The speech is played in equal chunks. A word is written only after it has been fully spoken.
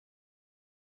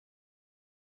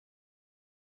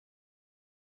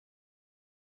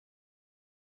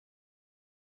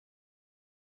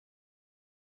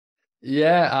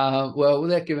Yeah, well,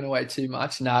 without giving away too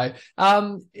much, no.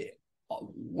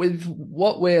 With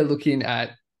what we're looking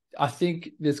at, I think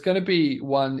there's going to be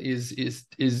one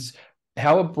is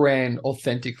how a brand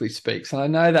authentically speaks, and I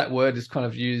know that word is kind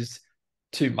of used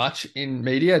too much in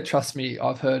media. Trust me,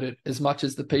 I've heard it as much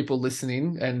as the people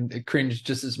listening, and it cringe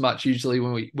just as much usually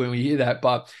when we hear that.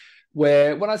 But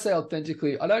where when I say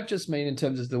authentically, I don't just mean in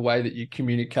terms of the way that you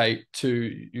communicate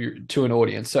to an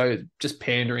audience. So just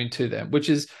pandering to them, which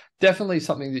is definitely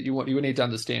something that you need to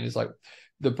understand is like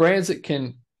the brands that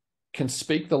can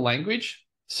speak the language,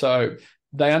 so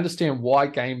they understand why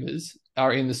gamers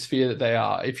are in the sphere that they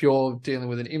are. If you're dealing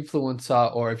with an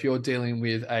influencer, or if you're dealing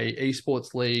with a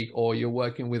esports league, or you're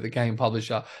working with a game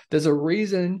publisher, there's a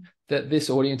reason that this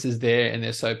audience is there and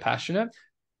they're so passionate.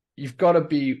 You've got to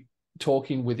be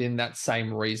talking within that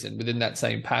same reason, within that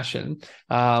same passion,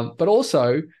 but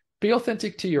also be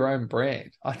authentic to your own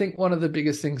brand. I think one of the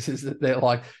biggest things is that they're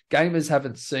like gamers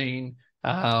haven't seen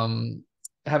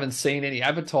any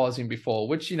advertising before,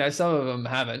 which some of them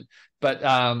haven't. But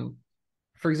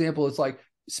for example, it's like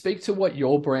speak to what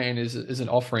your brand is an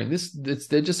offering.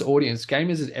 They're just audience.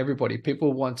 Gamers is everybody.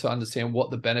 People want to understand what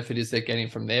the benefit is they're getting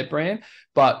from their brand.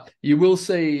 But you will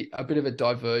see a bit of a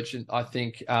divergent, I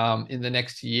think, in the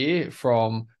next year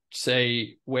from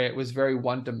say where it was very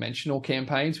one-dimensional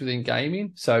campaigns within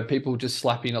gaming. So people just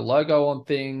slapping a logo on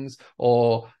things,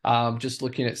 or just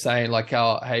looking at saying like,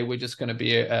 "Oh, hey, we're just going to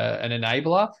be an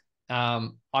enabler."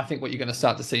 I think what you're going to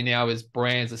start to see now is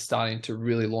brands are starting to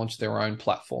really launch their own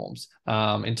platforms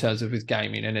in terms of with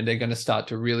gaming, and then they're going to start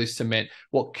to really cement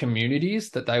what communities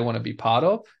that they want to be part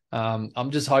of.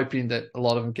 I'm just hoping that a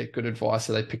lot of them get good advice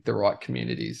so they pick the right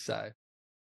communities. So